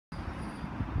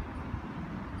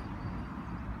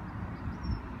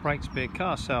Breakspear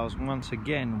car sales once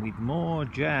again with more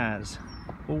jazz.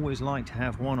 Always like to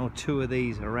have one or two of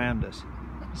these around us.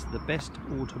 It's the best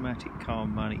automatic car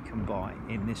money can buy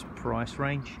in this price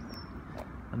range,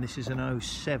 and this is an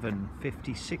 07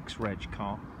 56 reg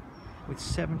car with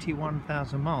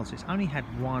 71,000 miles. It's only had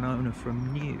one owner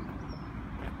from new.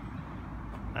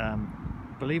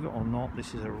 Believe it or not,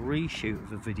 this is a reshoot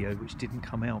of a video which didn't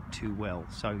come out too well,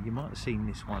 so you might have seen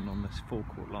this one on this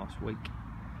forecourt last week.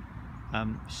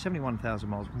 71,000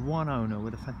 miles, one owner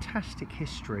with a fantastic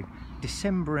history,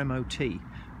 December MOT.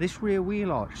 This rear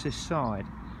wheel arch this side,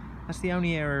 that's the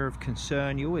only area of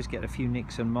concern. You always get a few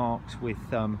nicks and marks with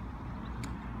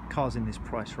cars in this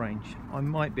price range. I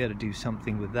might be able to do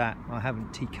something with that. I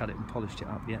haven't cut it and polished it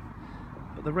up yet,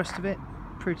 but the rest of it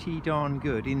pretty darn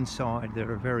good. Inside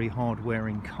they're a very hard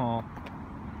wearing car.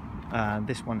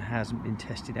 This one hasn't been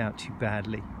tested out too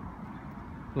badly.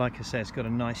 Like I say, it's got a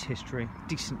nice history,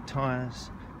 decent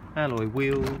tyres, alloy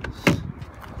wheels,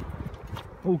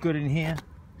 all good in here.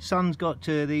 Sun's got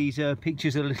to these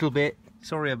pictures a little bit,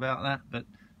 sorry about that, but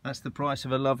that's the price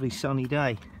of a lovely sunny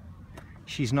day.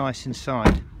 She's nice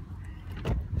inside.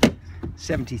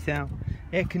 70,000.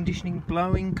 Air conditioning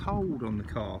blowing cold on the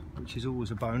car, which is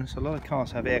always a bonus. A lot of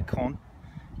cars have air con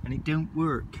and it don't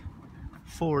work.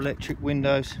 4 electric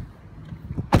windows.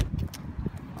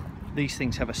 These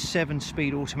things have a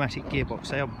 7-speed automatic gearbox.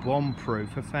 They are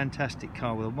bomb-proof. A fantastic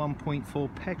car with a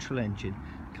 1.4 petrol engine.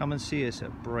 Come and see us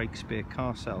at Breakspear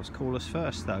Car Sales. Call us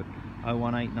first though,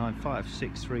 01895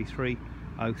 633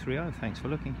 030. Thanks for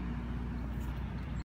looking.